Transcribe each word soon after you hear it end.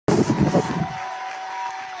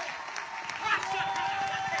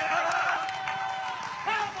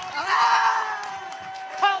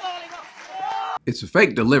It's a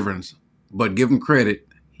fake deliverance, but give him credit,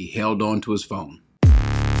 he held on to his phone.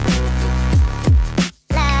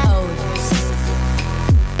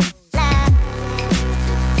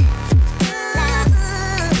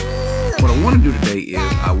 What I want to do today is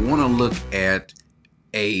I want to look at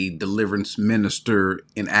a deliverance minister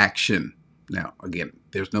in action. Now, again,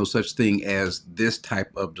 there's no such thing as this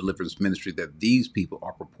type of deliverance ministry that these people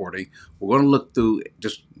are purporting. We're going to look through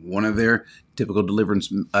just one of their typical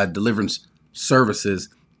deliverance services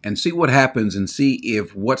and see what happens and see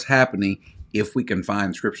if what's happening, if we can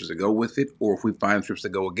find scriptures to go with it or if we find scriptures to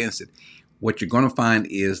go against it. What you're going to find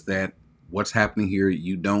is that what's happening here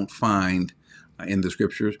you don't find in the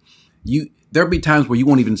scriptures. There'll be times where you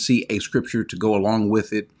won't even see a scripture to go along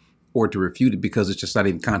with it or to refute it because it's just not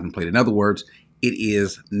even contemplated. In other words, it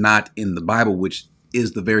is not in the Bible, which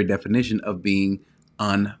is the very definition of being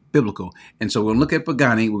unbiblical. And so we're going to look at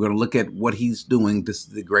Pagani. We're going to look at what he's doing. This is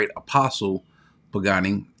the great apostle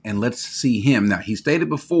Pagani, and let's see him. Now, he stated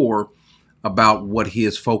before about what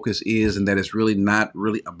his focus is and that it's really not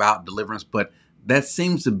really about deliverance, but that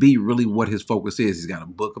seems to be really what his focus is. He's got a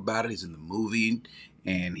book about it. He's in the movie,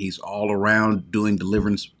 and he's all around doing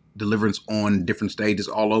deliverance on different stages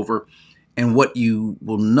all over. And what you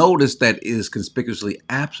will notice that is conspicuously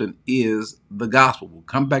absent is the gospel. We'll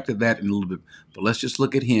come back to that in a little bit, but let's just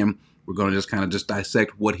look at him. We're going to just kind of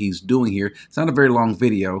dissect what he's doing here. It's not a very long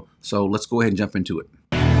video, so let's go ahead and jump into it.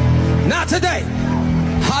 Not today.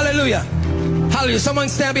 Hallelujah. Hallelujah. Someone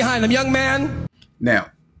stand behind him, young man.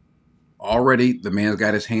 Now, already the man's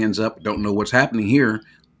got his hands up. Don't know what's happening here,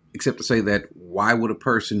 except to say that why would a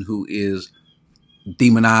person who is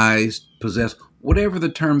demonized, possessed, whatever the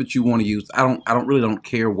term that you want to use, I really don't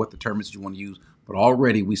care what the term is that you want to use, but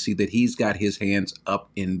already we see that he's got his hands up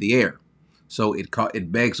in the air. So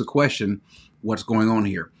it begs a question, what's going on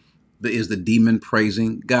here? Is the demon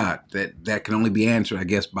praising God? That can only be answered, I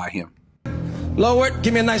guess, by him. Lord,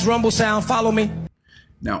 give me a nice rumble sound. Follow me.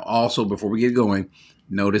 Now, also, before we get going,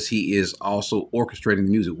 notice he is also orchestrating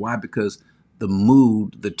the music. Why? Because the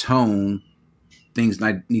mood, the tone, things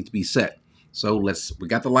need to be set. So we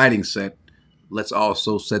got the lighting set. Let's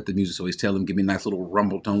also set the music. So he's telling him, give me a nice little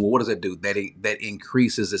rumble tone. Well, what does that do? That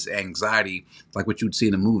increases this anxiety, like what you would see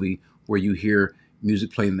in a movie where you hear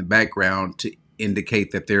music playing in the background to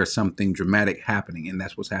indicate that there's something dramatic happening. And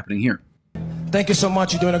that's what's happening here. Thank you so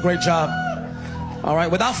much. You're doing a great job. All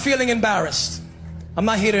right. Without feeling embarrassed. I'm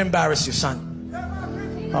not here to embarrass you, son.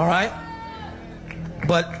 All right.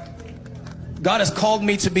 But God has called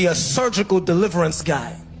me to be a surgical deliverance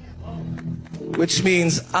guy, which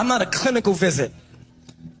means I'm not a clinical visit.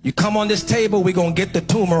 You come on this table, we're going to get the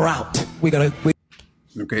tumor out.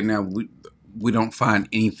 Okay, now we don't find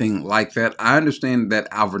anything like that. I understand that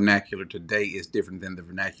our vernacular today is different than the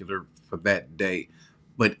vernacular for that day,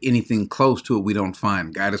 but anything close to it we don't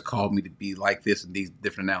find. God has called me to be like this in these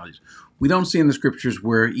different analogies. We don't see in the scriptures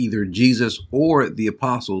where either Jesus or the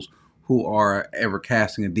apostles who are ever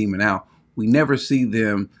casting a demon out, we never see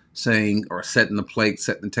them saying or setting the plate,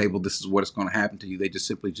 setting the table, this is what is going to happen to you. They just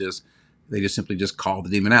simply just call the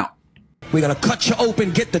demon out. We're going to cut you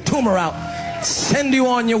open, get the tumor out, send you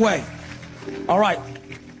on your way. All right.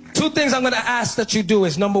 2 things I'm going to ask that you do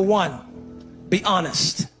is, number 1, be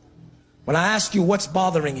honest. When I ask you what's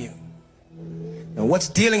bothering you and what's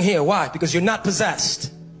dealing here, why? Because you're not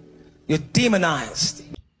possessed. You're demonized.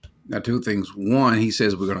 Now, 2 things. 1, he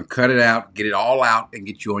says we're going to cut it out, get it all out, and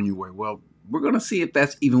get you on your way. Well, we're going to see if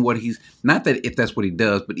that's even what he's, not that if that's what he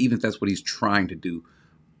does, but even if that's what he's trying to do.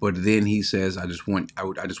 But then he says, I just want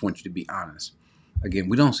you to be honest. Again,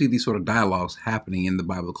 we don't see these sort of dialogues happening in the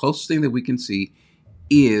Bible. The closest thing that we can see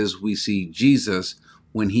is we see Jesus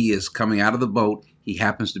when he is coming out of the boat. He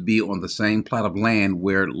happens to be on the same plot of land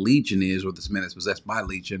where Legion is, or this man is possessed by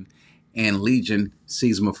Legion, and Legion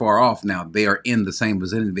sees him afar off. Now, they are in the same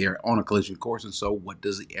vicinity. They are on a collision course. And so what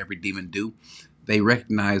does every demon do? They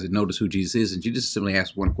recognize and notice who Jesus is. And Jesus simply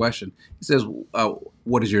asks one question. He says,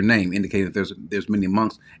 what is your name? Indicating that there's many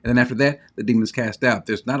amongst. And then after that, the demon's cast out.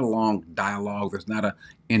 There's not a long dialogue. There's not an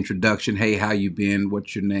introduction. Hey, how you been?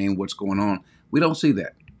 What's your name? What's going on? We don't see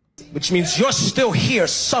that. Which means you're still here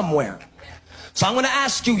somewhere. So I'm going to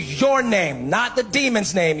ask you your name, not the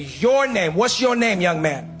demon's name, your name. What's your name, young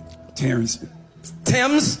man? Terrence.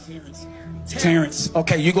 Tim's? Terrence.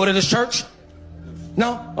 Okay, you go to this church?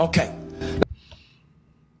 No? Okay.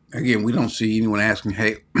 Again, we don't see anyone asking,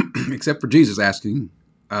 hey, except for Jesus asking,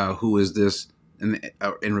 who is this?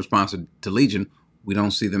 In response to Legion, we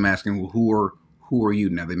don't see them asking, well, who are you?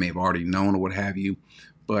 Now, they may have already known or what have you.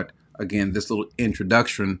 But again, this little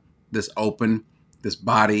introduction, this open, this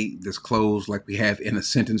body, this closed, like we have in a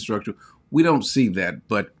sentence structure, we don't see that.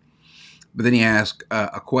 But But then he asked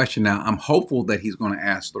a question. Now, I'm hopeful that he's going to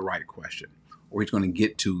ask the right question, or he's going to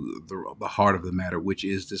get to the heart of the matter, which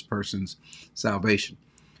is this person's salvation.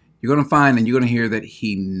 You're going to find and you're going to hear that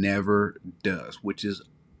he never does, which is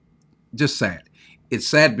just sad. It's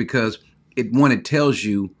sad because it tells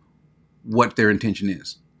you what their intention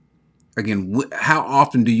is. Again, how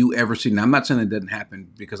often do you ever see? Now, I'm not saying it doesn't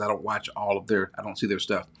happen because I don't watch I don't see their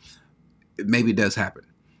stuff. Maybe it does happen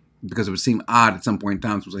because it would seem odd at some point in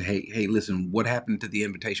time to say, hey, listen, what happened to the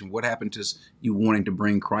invitation? What happened to you wanting to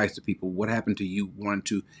bring Christ to people? What happened to you wanting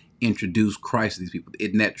to introduce Christ to these people?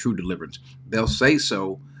 Isn't that true deliverance? They'll say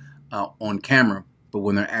so on camera, but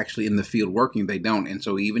when they're actually in the field working, they don't. And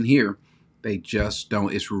so even here, they just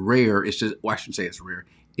don't. It's rare. It's just, well, I shouldn't say it's rare.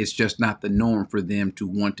 It's just not the norm for them to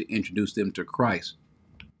want to introduce them to Christ.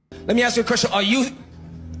 Let me ask you a question. Are you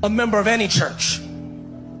a member of any church?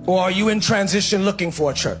 Or are you in transition looking for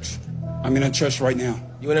a church? I'm in a church right now.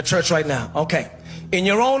 You're in a church right now. Okay. In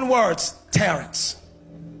your own words, Terrence,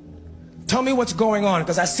 tell me what's going on,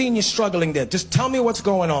 because I've seen you struggling there. Just tell me what's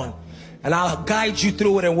going on, and I'll guide you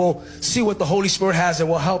through it, and we'll see what the Holy Spirit has, and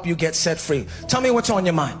we'll help you get set free. Tell me what's on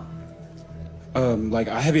your mind. Like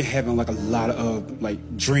I have been having like a lot of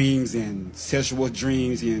like dreams and sexual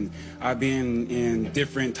dreams, and I've been in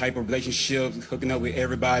different type of relationships, hooking up with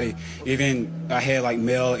everybody. Even I had like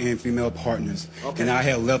male and female partners, and I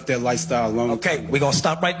had left that lifestyle long. Okay, we're gonna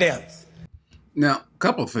stop right there. Now, a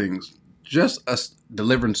couple of things. Just a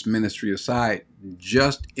deliverance ministry aside,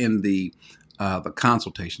 just in the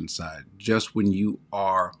consultation side, just when you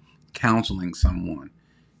are counseling someone,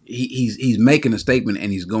 he's making a statement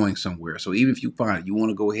and he's going somewhere. So even if you find you want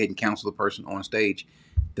to go ahead and counsel the person on stage,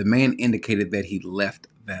 the man indicated that he left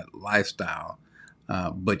that lifestyle,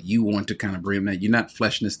 but you want to kind of bring him that. You're not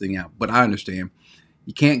fleshing this thing out. But I understand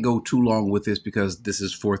you can't go too long with this because this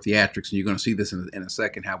is for theatrics, and you're going to see this in a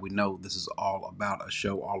second, how we know this is all about a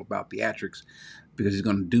show, all about theatrics, because he's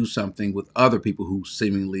going to do something with other people who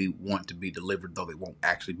seemingly want to be delivered, though they won't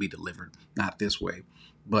actually be delivered, not this way.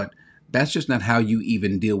 But that's just not how you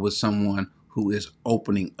even deal with someone who is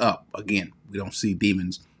opening up. Again, we don't see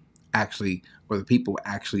demons actually, or the people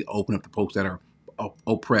actually open up to folks that are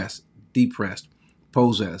oppressed, depressed,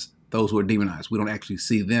 possessed, those who are demonized. We don't actually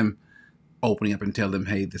see them opening up and tell them,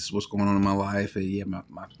 hey, this is what's going on in my life. Hey, yeah,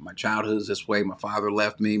 my childhood is this way. My father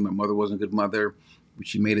left me. My mother wasn't a good mother.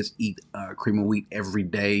 She made us eat cream of wheat every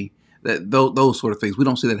day. Those sort of things. We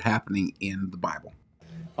don't see that happening in the Bible.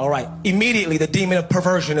 All right. Immediately, the demon of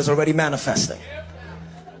perversion is already manifesting.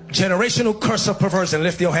 Generational curse of perversion.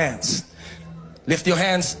 Lift your hands. Lift your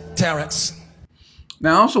hands, Terrence.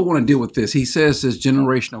 Now, I also want to deal with this. He says this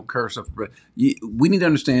generational curse of. We need to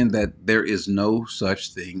understand that there is no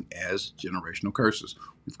such thing as generational curses.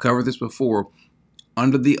 We've covered this before.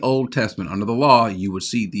 Under the Old Testament, under the law, you would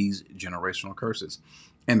see these generational curses.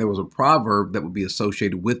 And there was a proverb that would be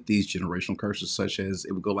associated with these generational curses, such as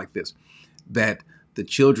it would go like this, that the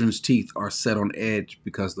children's teeth are set on edge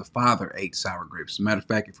because the father ate sour grapes. As a matter of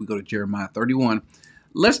fact, if we go to Jeremiah 31,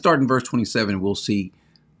 let's start in verse 27, and we'll see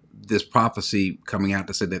this prophecy coming out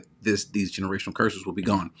to say that these generational curses will be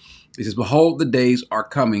gone. He says, behold, the days are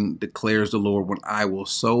coming, declares the Lord, when I will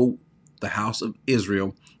sow the house of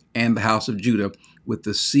Israel and the house of Judah with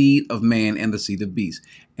the seed of man and the seed of beast.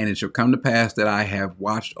 And it shall come to pass that I have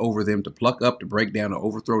watched over them to pluck up, to break down, to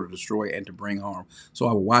overthrow, to destroy, and to bring harm. So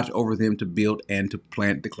I will watch over them to build and to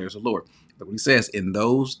plant, declares the Lord. But he says, in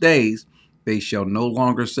those days they shall no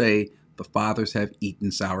longer say, the fathers have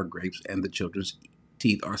eaten sour grapes and the children's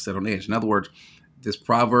teeth are set on edge. In other words, this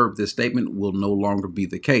proverb, this statement will no longer be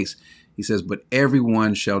the case. He says, but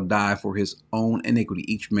everyone shall die for his own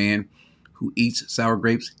iniquity. Each man who eats sour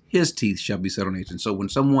grapes, his teeth shall be set on edge. And so when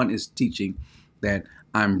someone is teaching that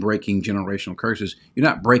I'm breaking generational curses, you're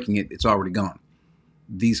not breaking it, it's already gone.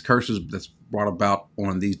 These curses that's brought about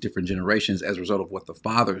on these different generations as a result of what the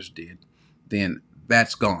fathers did, then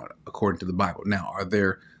that's gone according to the Bible. Now, are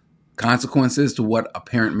there consequences to what a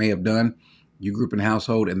parent may have done? You grew up in a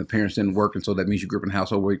household and the parents didn't work, and so that means you grew up in a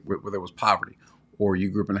household where there was poverty, or you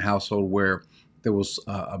grew up in a household where there was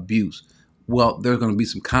abuse. Well, there's going to be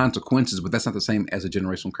some consequences, but that's not the same as a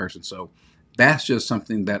generational curse. And so that's just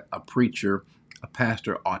something that a preacher, a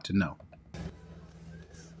pastor ought to know.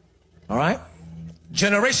 All right.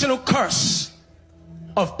 Generational curse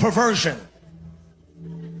of perversion.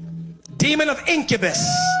 Demon of incubus.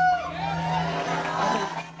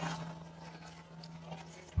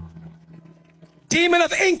 Demon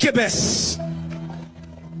of incubus.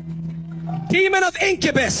 Demon of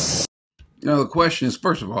incubus. Now, the question is,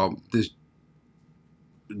 first of all, this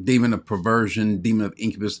demon of perversion, demon of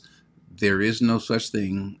incubus, there is no such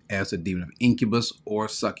thing as a demon of incubus or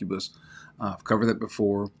succubus. I've covered that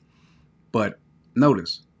before. But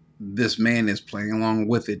notice, this man is playing along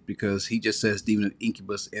with it because he just says demon of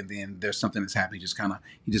incubus, and then there's something that's happening. He just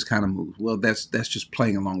kind of moves. Well, that's just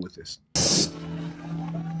playing along with this.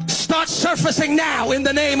 Start surfacing now in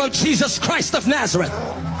the name of Jesus Christ of Nazareth.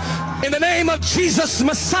 In the name of Jesus,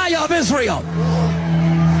 Messiah of Israel.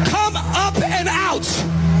 Come up and out.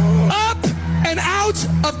 Up and out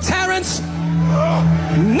of Terrence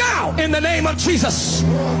now in the name of Jesus.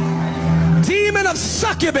 Demon of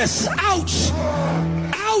succubus, out.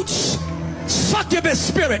 Out. Succubus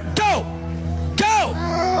spirit, go.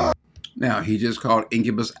 Go. Now, he just called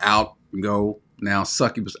incubus out and go. Now,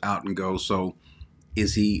 succubus out and go. So,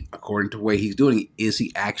 is he, according to the way he's doing it, is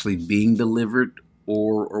he actually being delivered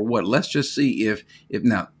or what? Let's just see if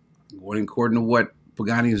now, according to what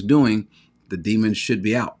Pagani is doing, the demons should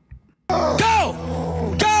be out.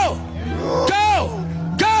 Go! Go! Go!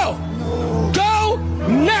 Go! Go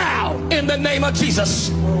now in the name of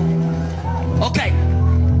Jesus. Okay.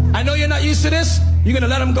 I know you're not used to this. You're going to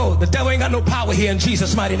let him go. The devil ain't got no power here in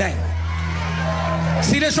Jesus' mighty name.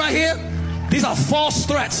 See this right here? These are false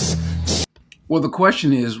threats. Well, the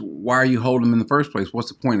question is, why are you holding him in the first place? What's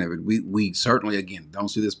the point of it? We certainly, again, don't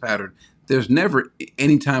see this pattern. There's never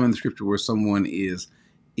any time in the scripture where someone is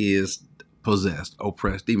possessed,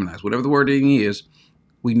 oppressed, demonized, whatever the wording is.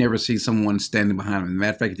 We never see someone standing behind him. As a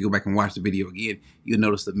matter of fact, if you go back and watch the video again, you'll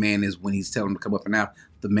notice the man is, when he's telling him to come up and out,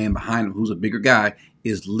 the man behind him, who's a bigger guy,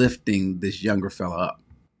 is lifting this younger fella up.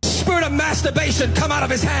 Spirit of masturbation, come out of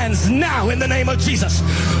his hands now in the name of Jesus.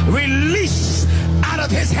 Release out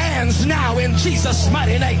of his hands now in Jesus'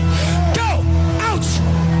 mighty name. Go! Out!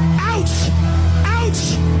 Out! Out!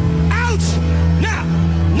 Out! Now!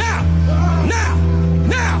 Now! Now!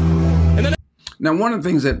 Now! In the Now, one of the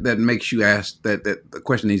things that makes you ask, that the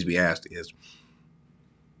question needs to be asked is,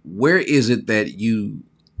 where is it that you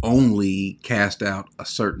only cast out a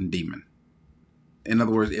certain demon? In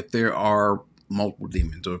other words, if there are multiple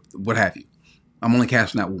demons or what have you, I'm only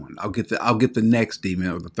casting out one. I'll get the next demon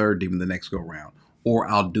or the third demon the next go round, or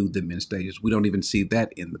I'll do them in stages. We don't even see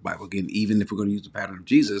that in the Bible. Again, even if we're going to use the pattern of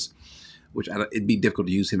Jesus, which it'd be difficult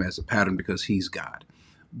to use him as a pattern because he's God.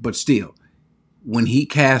 But still, when he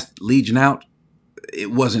cast Legion out,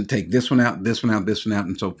 it wasn't take this one out, this one out, this one out,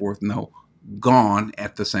 and so forth. No, gone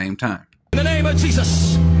at the same time. In the name of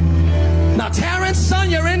Jesus. Now, Terrence, son,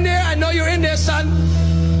 you're in there. I know you're in there, son.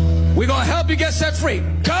 We're going to help you get set free.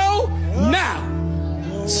 Go now.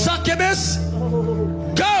 Succubus,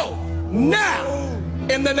 go now.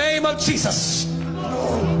 In the name of Jesus.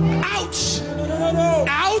 Out.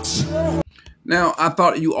 Out. Now, I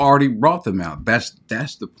thought you already brought them out. That's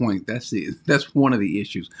the point. That's one of the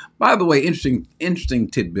issues. By the way, interesting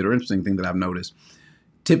tidbit or interesting thing that I've noticed.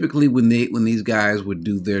 Typically, when these guys would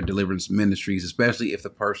do their deliverance ministries, especially if the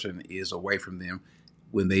person is away from them,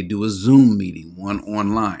 when they do a Zoom meeting, one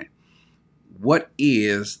online, what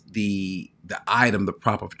is the item, the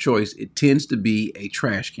prop of choice? It tends to be a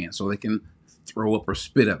trash can, so they can throw up or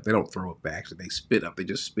spit up. They don't throw up back, so they spit up. They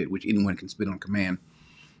just spit, which anyone can spit on command.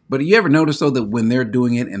 But you ever notice, though, that when they're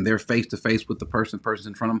doing it and they're face-to-face with the person's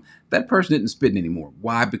in front of them, that person isn't spitting anymore?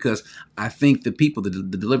 Why? Because I think the people, the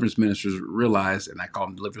deliverance ministers realize, and I call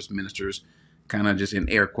them deliverance ministers, kind of just in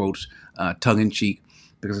air quotes, tongue-in-cheek,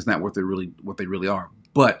 because it's not what they really are.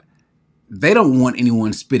 But they don't want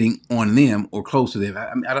anyone spitting on them or close to them.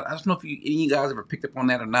 I don't know if any of you guys ever picked up on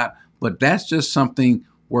that or not, but that's just something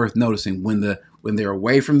worth noticing. When they're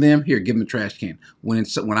away from them, here, give them a trash can. When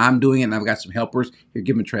I'm doing it and I've got some helpers, here,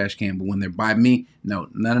 give them a trash can. But when they're by me, no,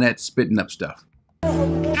 none of that spitting up stuff.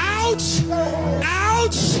 Out!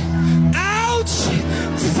 Out! Out!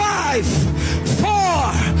 5,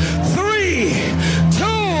 4, 3, 2,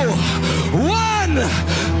 1,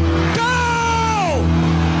 go!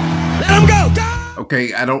 Let them go! Go!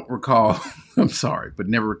 Okay, I don't recall, I'm sorry, but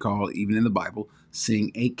never recall, even in the Bible,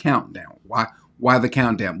 seeing a countdown. Why the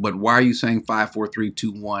countdown? But why are you saying 5, 4, 3,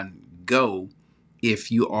 2, 1, go, if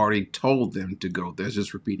you already told them to go? They're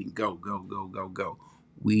just repeating, go, go, go, go, go.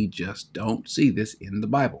 We just don't see this in the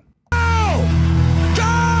Bible. Go! Go!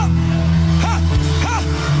 Ha! Ha!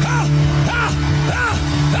 Ha! Ha!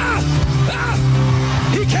 Ha!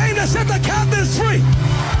 Ha! He came to set the captives free.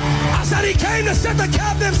 I said he came to set the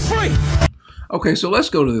captives free. Okay, so let's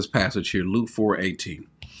go to this passage here, Luke 4:18.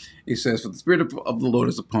 It says, "For the Spirit of the Lord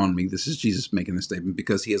is upon me." This is Jesus making the statement.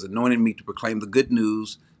 "Because he has anointed me to proclaim the good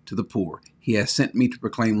news to the poor. He has sent me to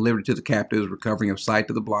proclaim liberty to the captives, recovering of sight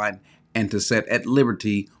to the blind, and to set at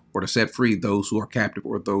liberty, or to set free, those who are captive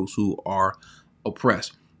or those who are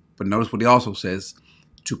oppressed." But notice what he also says,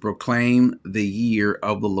 to proclaim the year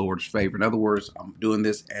of the Lord's favor. In other words, I'm doing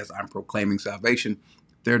this as I'm proclaiming salvation.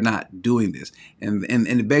 They're not doing this. And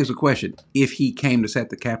it begs the question, if he came to set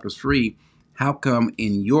the captives free, how come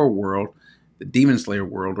in your world, the demon slayer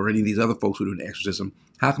world, or any of these other folks who do an exorcism,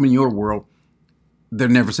 how come in your world they're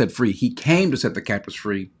never set free? He came to set the captives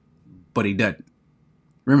free, but he doesn't.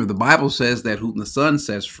 Remember, the Bible says that whom the Son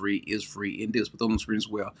sets free is free indeed. It's put on the screen as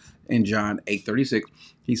well. In John 8:36,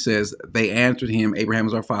 he says, they answered him, Abraham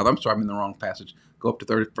is our father. I'm sorry, I'm in the wrong passage. Go up to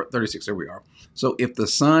 36, there we are. So if the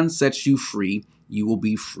Son sets you free, you will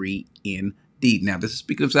be free indeed. Now, this is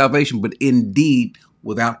speaking of salvation, but indeed,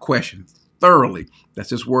 without question, thoroughly.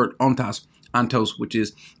 That's this word ontos, which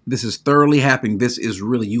is, this is thoroughly happening. This is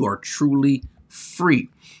really, you are truly free.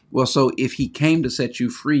 Well, so if he came to set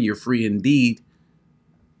you free, you're free indeed,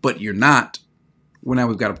 but you're not. Well, now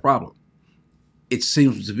we've got a problem. It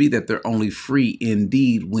seems to be that they're only free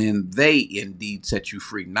indeed when they indeed set you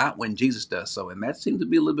free, not when Jesus does so. And that seems to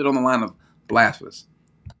be a little bit on the line of blasphemous.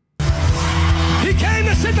 He came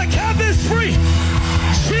to set the captives free.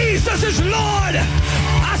 Jesus is Lord.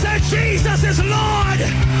 I said Jesus is Lord.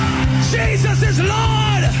 Jesus is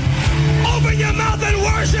Lord. Open your mouth and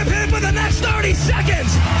worship him for the next 30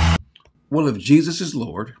 seconds. Well, if Jesus is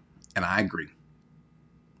Lord, and I agree,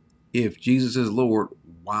 if Jesus is Lord,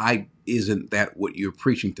 why isn't that what you're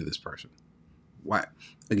preaching to this person? Why?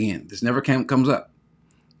 Again, this never comes up.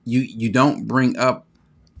 You don't bring up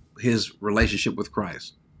his relationship with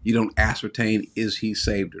Christ. You don't ascertain, is he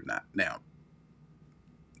saved or not? Now,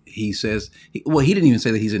 he says, he didn't even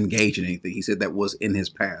say that he's engaged in anything. He said that was in his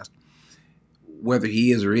past. Whether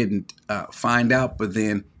he is or isn't, find out. But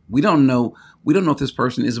then we don't know if this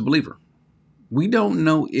person is a believer. We don't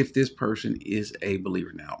know if this person is a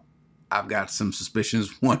believer. Now, I've got some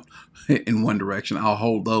suspicions in one direction. I'll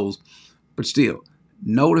hold those. But still,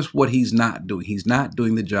 notice what he's not doing. He's not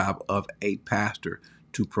doing the job of a pastor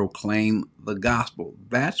to proclaim the gospel.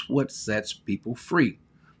 That's what sets people free.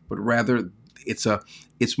 But rather, it's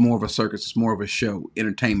more of a circus. It's more of a show,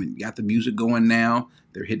 entertainment. You got the music going now.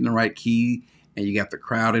 They're hitting the right key. And you got the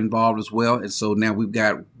crowd involved as well. And so now we've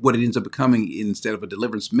got what it ends up becoming. Instead of a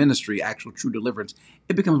deliverance ministry, actual true deliverance,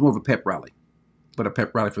 it becomes more of a pep rally. But a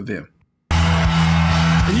pep rally for them.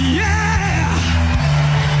 Yeah!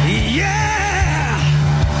 Yeah!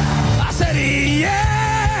 I said yeah!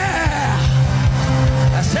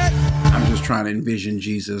 That's it. I'm just trying to envision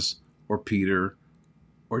Jesus or Peter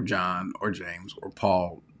or John or James or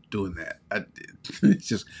Paul doing that. It's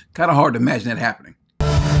just kind of hard to imagine that happening.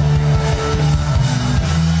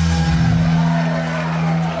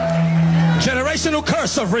 Generational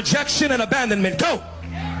curse of rejection and abandonment. Go!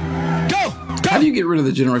 How do you get rid of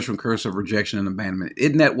the generational curse of rejection and abandonment?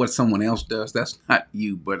 Isn't that what someone else does? That's not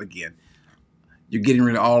you. But again, you're getting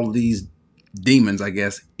rid of all of these demons, I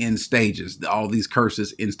guess, in stages. All these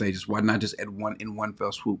curses in stages. Why not just in one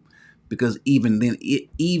fell swoop? Because even then,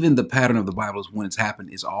 even the pattern of the Bible is when it's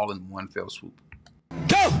happened is all in one fell swoop.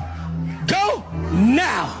 Go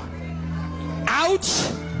now.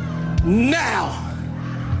 Out now.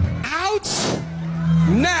 Out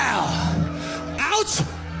now. Out.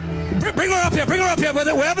 Bring her up here.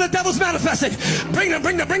 Wherever the devil's manifesting. Bring them.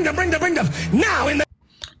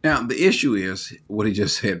 Now, the issue is what he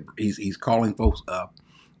just said. He's calling folks up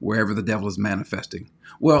wherever the devil is manifesting.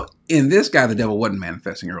 Well, in this guy, the devil wasn't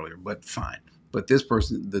manifesting earlier, but fine. But this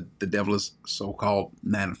person, the devil is so-called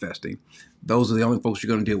manifesting. Those are the only folks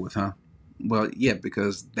you're going to deal with, huh? Well, yeah,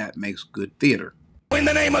 because that makes good theater. In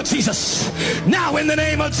the name of Jesus. Now, in the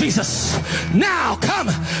name of Jesus. Now, come,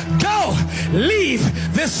 go, leave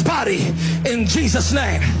this body in Jesus'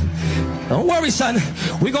 name. Don't worry, son.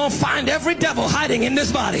 We're going to find every devil hiding in this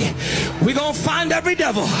body. We're going to find every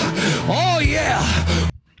devil. Oh, yeah.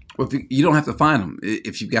 Well, you don't have to find them.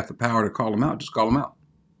 If you've got the power to call them out, just call them out.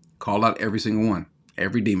 Call out every single one,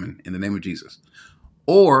 every demon in the name of Jesus.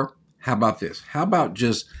 Or how about this? How about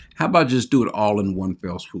just do it all in one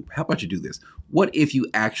fell swoop? How about you do this? What if you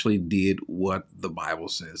actually did what the Bible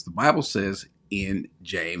says? The Bible says in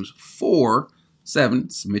James 4:7,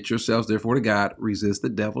 submit yourselves therefore to God, resist the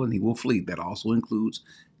devil and he will flee. That also includes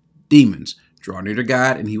demons. Draw near to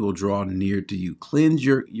God and he will draw near to you. Cleanse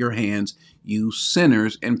your hands, you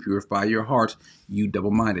sinners, and purify your hearts, you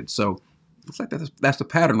double-minded. So looks like that's the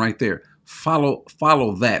pattern right there. Follow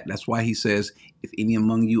that. That's why he says, if any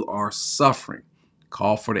among you are suffering,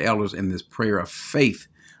 call for the elders in this prayer of faith,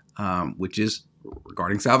 which is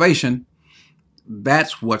regarding salvation.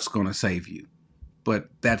 That's what's going to save you. But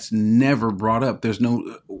that's never brought up. There's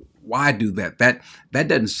no, why do that? That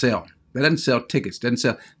doesn't sell. That doesn't sell tickets. Doesn't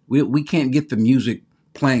sell. We can't get the music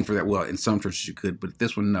playing for that. Well, in some churches you could, but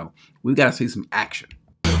this one, no. We've got to see some action.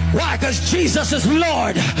 Why? Because Jesus is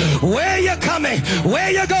Lord. Where you coming?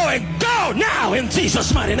 Where you going? Go now in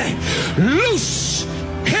Jesus' mighty name. Loose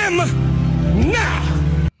him now.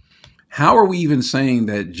 How are we even saying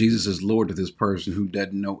that Jesus is Lord to this person who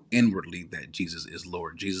doesn't know inwardly that Jesus is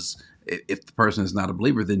Lord? Jesus, if the person is not a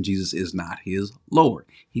believer, then Jesus is not his Lord.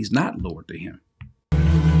 He's not Lord to him.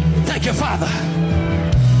 Thank you, Father.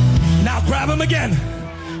 Now grab him again.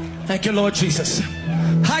 Thank you, Lord Jesus.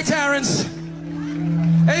 Hi, Terrence.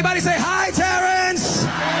 Everybody say hi, Terrence.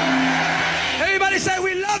 Everybody say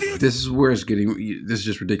we love you. This is where it's getting, this is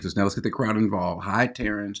just ridiculous. Now let's get the crowd involved. Hi,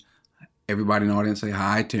 Terrence. Everybody in the audience say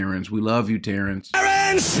hi, Terrence. We love you, Terrence.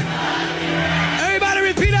 Terrence! Everybody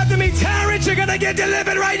repeat after me. Terrence, you're going to get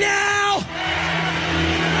delivered right now.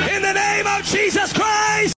 In the name of Jesus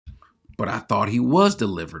Christ. But I thought he was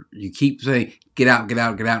delivered. You keep saying, get out, get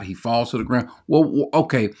out, get out. He falls to the ground. Well,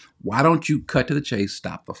 okay, why don't you cut to the chase?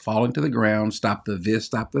 Stop the falling to the ground. Stop the this,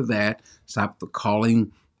 stop the that. Stop the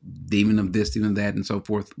calling demon of this, demon of that, and so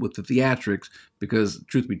forth with the theatrics. Because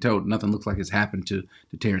truth be told, nothing looks like it's happened to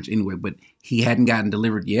Terrence anyway. But he hadn't gotten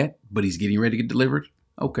delivered yet, but he's getting ready to get delivered.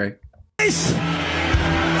 Okay.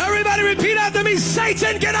 Everybody repeat after me.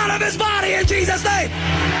 Satan, get out of his body in Jesus' name.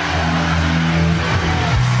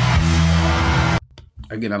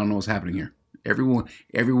 Again, I don't know what's happening here. Everyone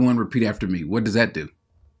repeat after me. What does that do?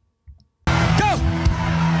 Go!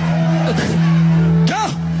 Go!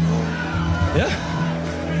 Yeah?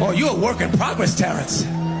 Oh, you're a work in progress, Terrence.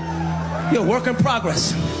 You're a work in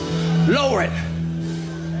progress. Lower it.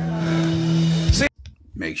 See?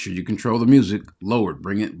 Make sure you control the music. Lower it.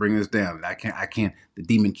 Bring this down. I can't, the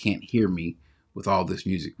demon can't hear me with all this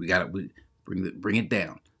music. We gotta bring it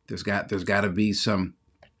down. There's gotta be some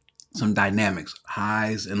dynamics,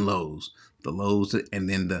 highs and lows. The lows and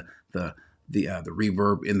then the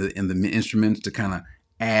reverb in the instruments to kind of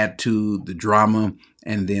add to the drama,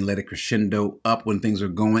 and then let it crescendo up when things are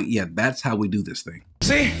going. Yeah, that's how we do this thing.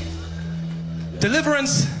 See,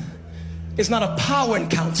 deliverance is not a power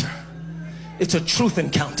encounter. It's a truth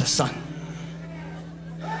encounter, son.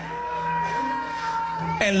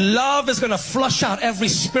 And love is going to flush out every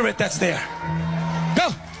spirit that's there. Go.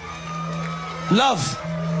 Love.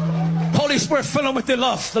 Holy Spirit, fill him with the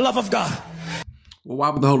love of God. Well, why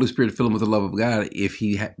would the Holy Spirit fill him with the love of God if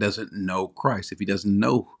he doesn't know Christ, if he doesn't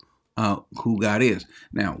know who God is?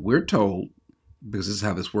 Now, we're told, because this is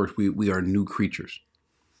how this works, we are new creatures.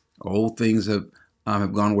 Old things have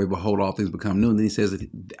gone away, behold, all things become new. And then he says that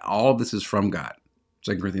all of this is from God.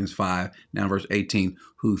 2 Corinthians 5, now verse 18,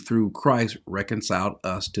 who through Christ reconciled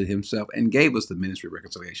us to himself and gave us the ministry of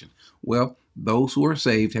reconciliation. Well, those who are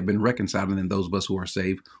saved have been reconciled, and then those of us who are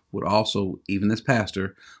saved would also, even this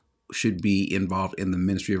pastor, should be involved in the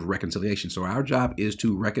ministry of reconciliation. So our job is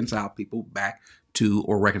to reconcile people back to,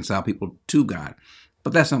 or reconcile people to God.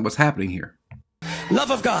 But that's not what's happening here. Love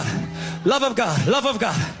of God, love of God, love of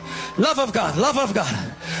God, love of God, love of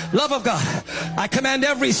God, love of God. I command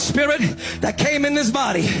every spirit that came in this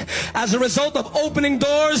body as a result of opening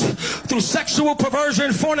doors through sexual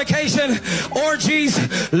perversion, fornication,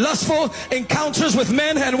 orgies, lustful encounters with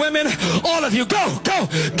men and women. All of you, go,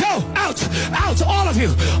 out, all of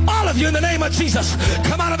you in the name of Jesus.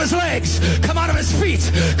 Come out of his legs, come out of his feet,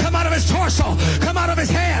 come out of his torso, come out of his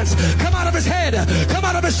hands, come out of his head, come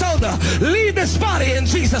out of his shoulder. Leave this body in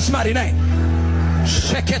Jesus' mighty name.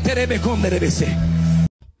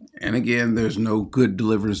 And again, there's no good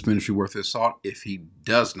deliverance ministry worth his salt if he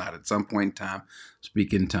does not at some point in time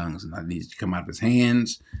speak in tongues. And I need you to come out of his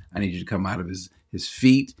hands. I need you to come out of his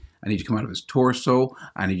feet. I need you to come out of his torso.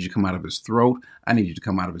 I need you to come out of his throat. I need you to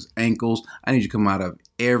come out of his ankles. I need you to come out of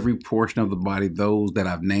every portion of the body, those that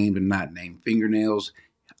I've named and not named. Fingernails,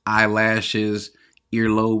 eyelashes,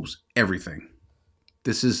 earlobes, everything.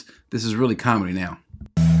 This is really comedy now.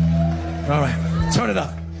 All right, turn it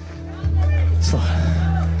up. So,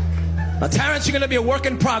 now, Terrence, you're going to be a work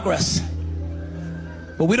in progress,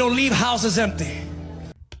 but we don't leave houses empty.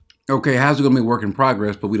 Okay, how's it going to be a work in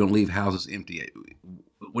progress, but we don't leave houses empty?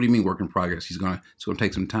 What do you mean work in progress? It's going to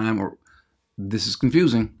take some time, or this is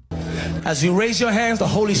confusing. As you raise your hands, the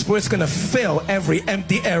Holy Spirit's going to fill every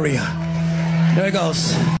empty area. There it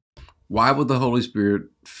goes. Why would the Holy Spirit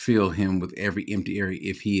fill him with every empty area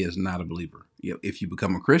if he is not a believer? If you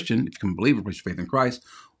become a Christian, if you become a believer, put your faith in Christ,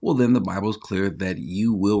 well, then the Bible is clear that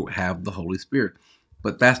you will have the Holy Spirit.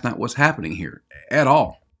 But that's not what's happening here at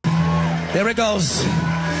all. There it goes.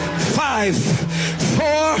 5,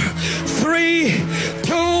 4, 3,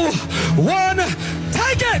 2, 1.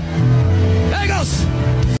 Take it. There it goes.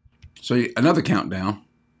 So another countdown.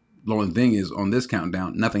 The only thing is, on this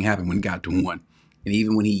countdown, nothing happened when it got to 1. And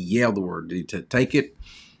even when he yelled the word, did he take it?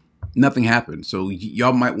 Nothing happened. So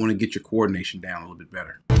y'all might want to get your coordination down a little bit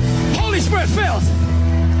better. Holy Spirit filled.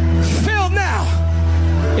 Filled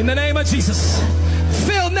now in the name of Jesus.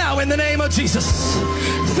 Filled now in the name of Jesus.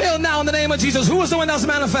 Filled now in the name of Jesus. Who was the one that was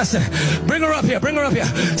manifesting? Bring her up here. Bring her up here.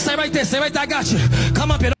 Stay right there. Stay right there. I got you.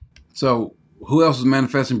 Come up here. So who else is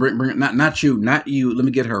manifesting? Bring not you. Not you. Let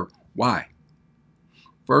me get her. Why?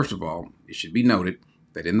 First of all, it should be noted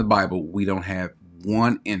that in the Bible, we don't have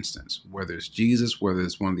one instance, whether it's Jesus, whether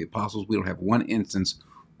it's one of the apostles, we don't have one instance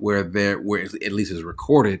where at least is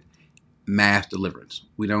recorded mass deliverance.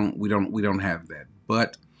 We don't have that.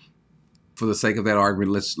 But for the sake of that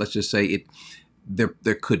argument, let's just say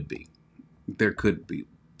there could be.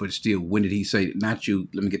 But still, when did he say, not you,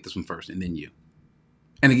 let me get this one first, and then you?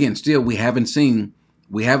 And again, still, we haven't seen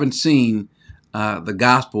the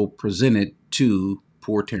gospel presented to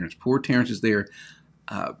poor Terrence. Poor Terrence is there.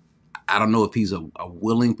 I don't know if he's a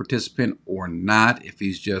willing participant or not, if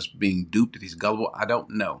he's just being duped, if he's gullible. I don't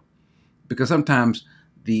know. Because sometimes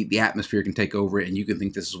the atmosphere can take over and you can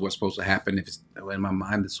think this is what's supposed to happen. If it's in my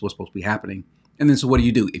mind, this is what's supposed to be happening. And then so what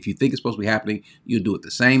do? If you think it's supposed to be happening, you do it.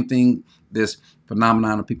 The same thing, this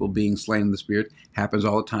phenomenon of people being slain in the spirit happens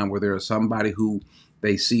all the time, where there is somebody who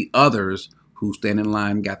they see others who stand in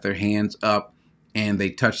line, got their hands up, and they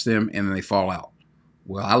touch them and then they fall out.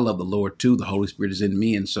 Well, I love the Lord too. The Holy Spirit is in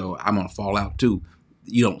me, and so I'm going to fall out too.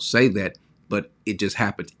 You don't say that, but it just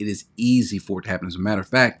happens. It is easy for it to happen. As a matter of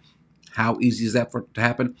fact, how easy is that for it to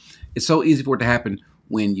happen? It's so easy for it to happen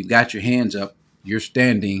when you've got your hands up, you're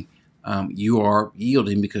standing, you are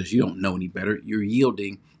yielding because you don't know any better. You're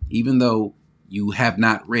yielding even though you have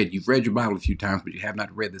not read. You've read your Bible a few times, but you have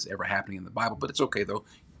not read this ever happening in the Bible. But it's okay, though.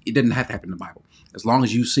 It doesn't have to happen in the Bible. As long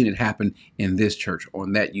as you've seen it happen in this church,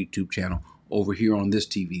 on that YouTube channel, over here on this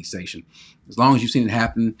TV station. As long as you've seen it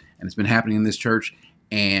happen, and it's been happening in this church,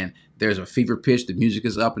 and there's a fever pitch, the music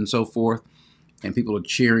is up and so forth, and people are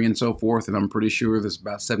cheering and so forth, and I'm pretty sure there's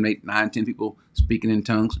about 7, 8, 9, 10 people speaking in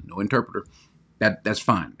tongues, no interpreter. That's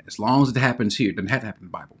fine. As long as it happens here, it doesn't have to happen in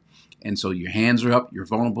the Bible. And so your hands are up, you're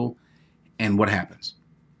vulnerable, and what happens?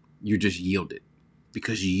 You're just yielded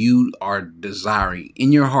because you are desiring.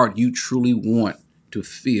 In your heart, you truly want to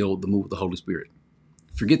feel the move of the Holy Spirit.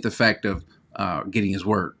 Forget the fact of getting his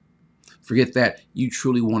word. Forget that. You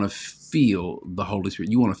truly want to feel the Holy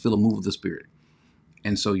Spirit. You want to feel the move of the Spirit.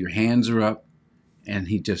 And so your hands are up and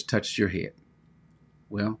he just touched your head.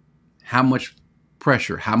 Well, how much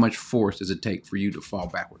pressure, how much force does it take for you to fall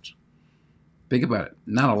backwards? Think about it.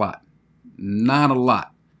 Not a lot. Not a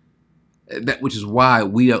lot. Which is why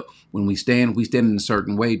when we stand in a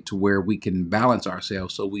certain way to where we can balance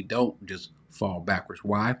ourselves so we don't just fall backwards.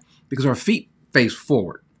 Why? Because our feet face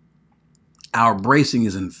forward. Our bracing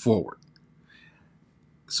is in forward.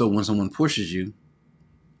 So when someone pushes you,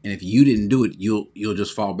 and if you didn't do it, you'll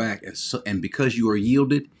just fall back. And because you are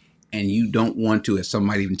yielded, and you don't want to, as some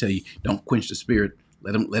might even tell you, don't quench the spirit.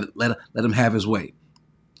 Let him have his way.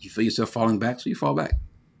 You feel yourself falling back, so you fall back.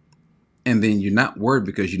 And then you're not worried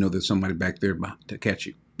because you know there's somebody back there to catch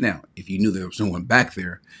you. Now, if you knew there was someone back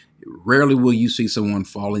there, rarely will you see someone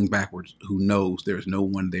falling backwards who knows there's no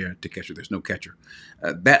one there to catch her. There's no catcher.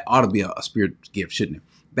 That ought to be a spirit gift, shouldn't it?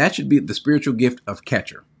 That should be the spiritual gift of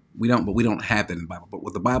catcher. We don't have that in the Bible. But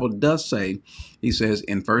what the Bible does say, he says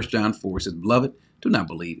in 1 John 4, it says, "Beloved, do not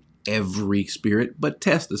believe every spirit, but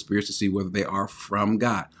test the spirits to see whether they are from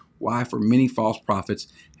God. Why? For many false prophets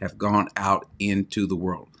have gone out into the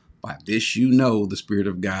world. By this you know the Spirit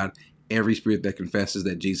of God. Every spirit that confesses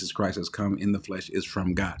that Jesus Christ has come in the flesh is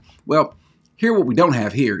from God." Well, here what we don't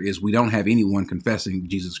have here is we don't have anyone confessing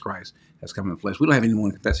Jesus Christ has come in the flesh. We don't have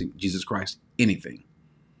anyone confessing Jesus Christ anything.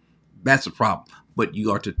 That's a problem. But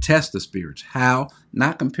you are to test the spirits. How?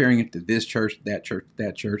 Not comparing it to this church, that church,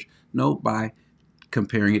 that church. No, by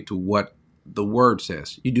comparing it to what the Word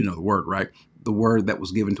says. You do know the Word, right? The Word that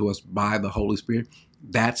was given to us by the Holy Spirit.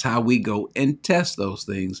 That's how we go and test those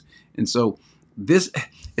things. And so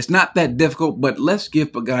it's not that difficult, but let's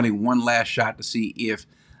give Pagani one last shot to see if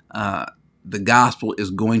the gospel is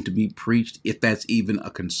going to be preached, if that's even a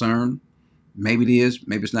concern. Maybe it is,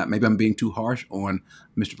 maybe it's not. Maybe I'm being too harsh on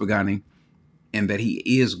Mr. Pagani, and that he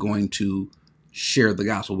is going to share the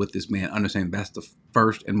gospel with this man. Understand that's the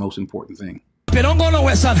first and most important thing. Don't go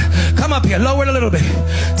nowhere, son. Come up here. Lower it a little bit.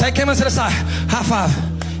 Take him to the side. High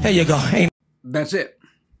five. There you go. That's it.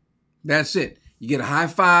 That's it. You get a high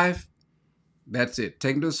five. That's it.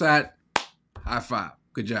 Take him to the side. High five.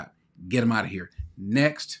 Good job. Get him out of here.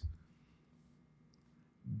 Next.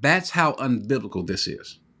 That's how unbiblical this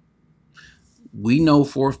is. We know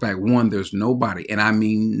for a fact, one, there's nobody, and I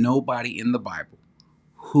mean nobody in the Bible,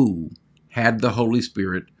 who had the Holy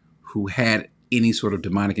Spirit, who had any sort of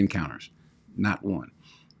demonic encounters. Not one.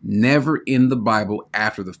 Never in the Bible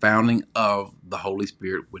after the founding of the Holy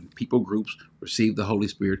Spirit, when people groups received the Holy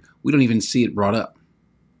Spirit, we don't even see it brought up.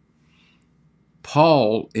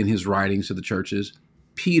 Paul in his writings to the churches,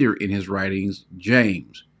 Peter in his writings,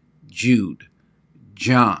 James, Jude,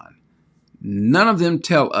 John, none of them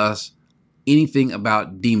tell us anything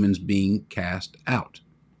about demons being cast out.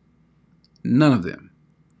 None of them.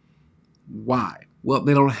 Why? Well,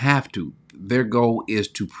 they don't have to. Their goal is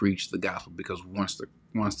to preach the gospel, because once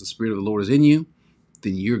the Spirit of the Lord is in you,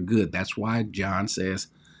 then you're good. That's why John says,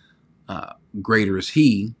 greater is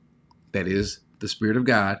he, that is the Spirit of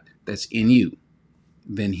God, that's in you,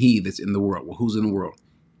 than he that's in the world. Well, who's in the world?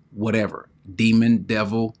 Whatever. Demon,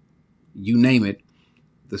 devil, you name it.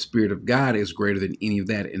 The Spirit of God is greater than any of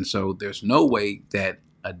that. And so there's no way that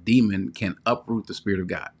a demon can uproot the Spirit of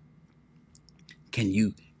God. Can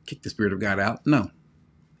you kick the Spirit of God out? No.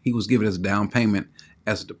 He was given as a down payment,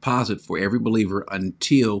 as a deposit for every believer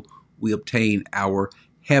until we obtain our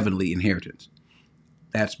heavenly inheritance.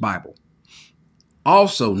 That's Bible.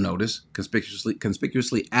 Also notice,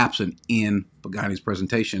 conspicuously absent in Pagani's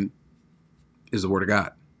presentation, is the Word of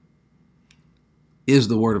God. Is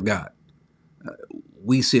the Word of God.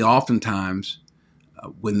 We see oftentimes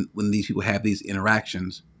when these people have these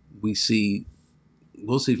interactions, we'll see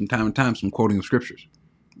from time to time some quoting of scriptures.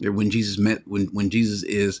 When Jesus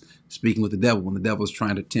is speaking with the devil, when the devil is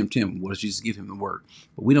trying to tempt him, what does Jesus give him? The word.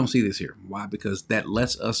 But we don't see this here. Why? Because that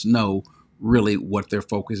lets us know really what their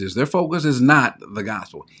focus is. Their focus is not the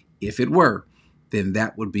gospel. If it were, then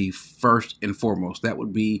that would be first and foremost. That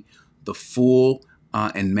would be the full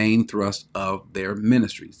and main thrust of their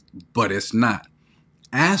ministries. But it's not.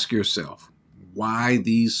 Ask yourself why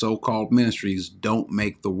these so-called ministries don't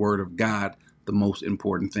make the word of God the most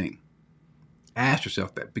important thing. Ask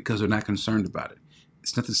yourself that, because they're not concerned about it.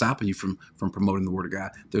 It's nothing stopping you from promoting the word of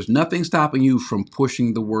God. There's nothing stopping you from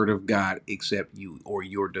pushing the word of God except you, or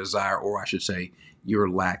your desire, or I should say your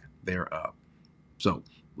lack thereof. So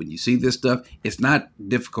when you see this stuff, it's not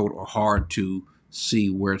difficult or hard to see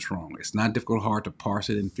where it's wrong. It's not difficult or hard to parse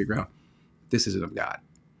it and figure out this isn't of God.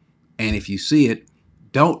 And if you see it,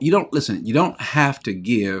 you don't have to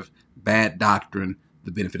give bad doctrine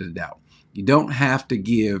the benefit of the doubt. You don't have to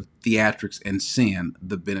give theatrics and sin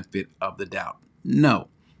the benefit of the doubt. No,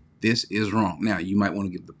 this is wrong. Now, you might want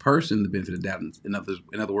to give the person the benefit of the doubt. In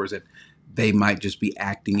other words, that they might just be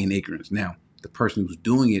acting in ignorance. Now, the person who's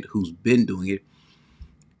doing it, who's been doing it,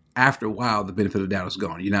 after a while, the benefit of the doubt is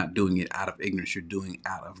gone. You're not doing it out of ignorance. You're doing it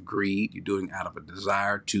out of greed. You're doing it out of a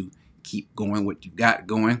desire to keep going what you've got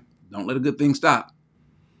going. Don't let a good thing stop.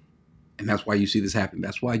 And that's why you see this happen.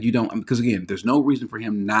 That's why you don't, because again, there's no reason for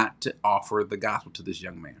him not to offer the gospel to this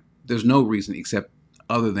young man. There's no reason except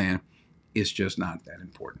other than it's just not that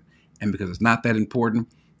important. And because it's not that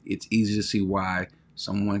important, it's easy to see why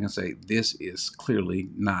someone can say this is clearly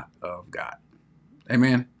not of God.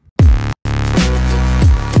 Amen.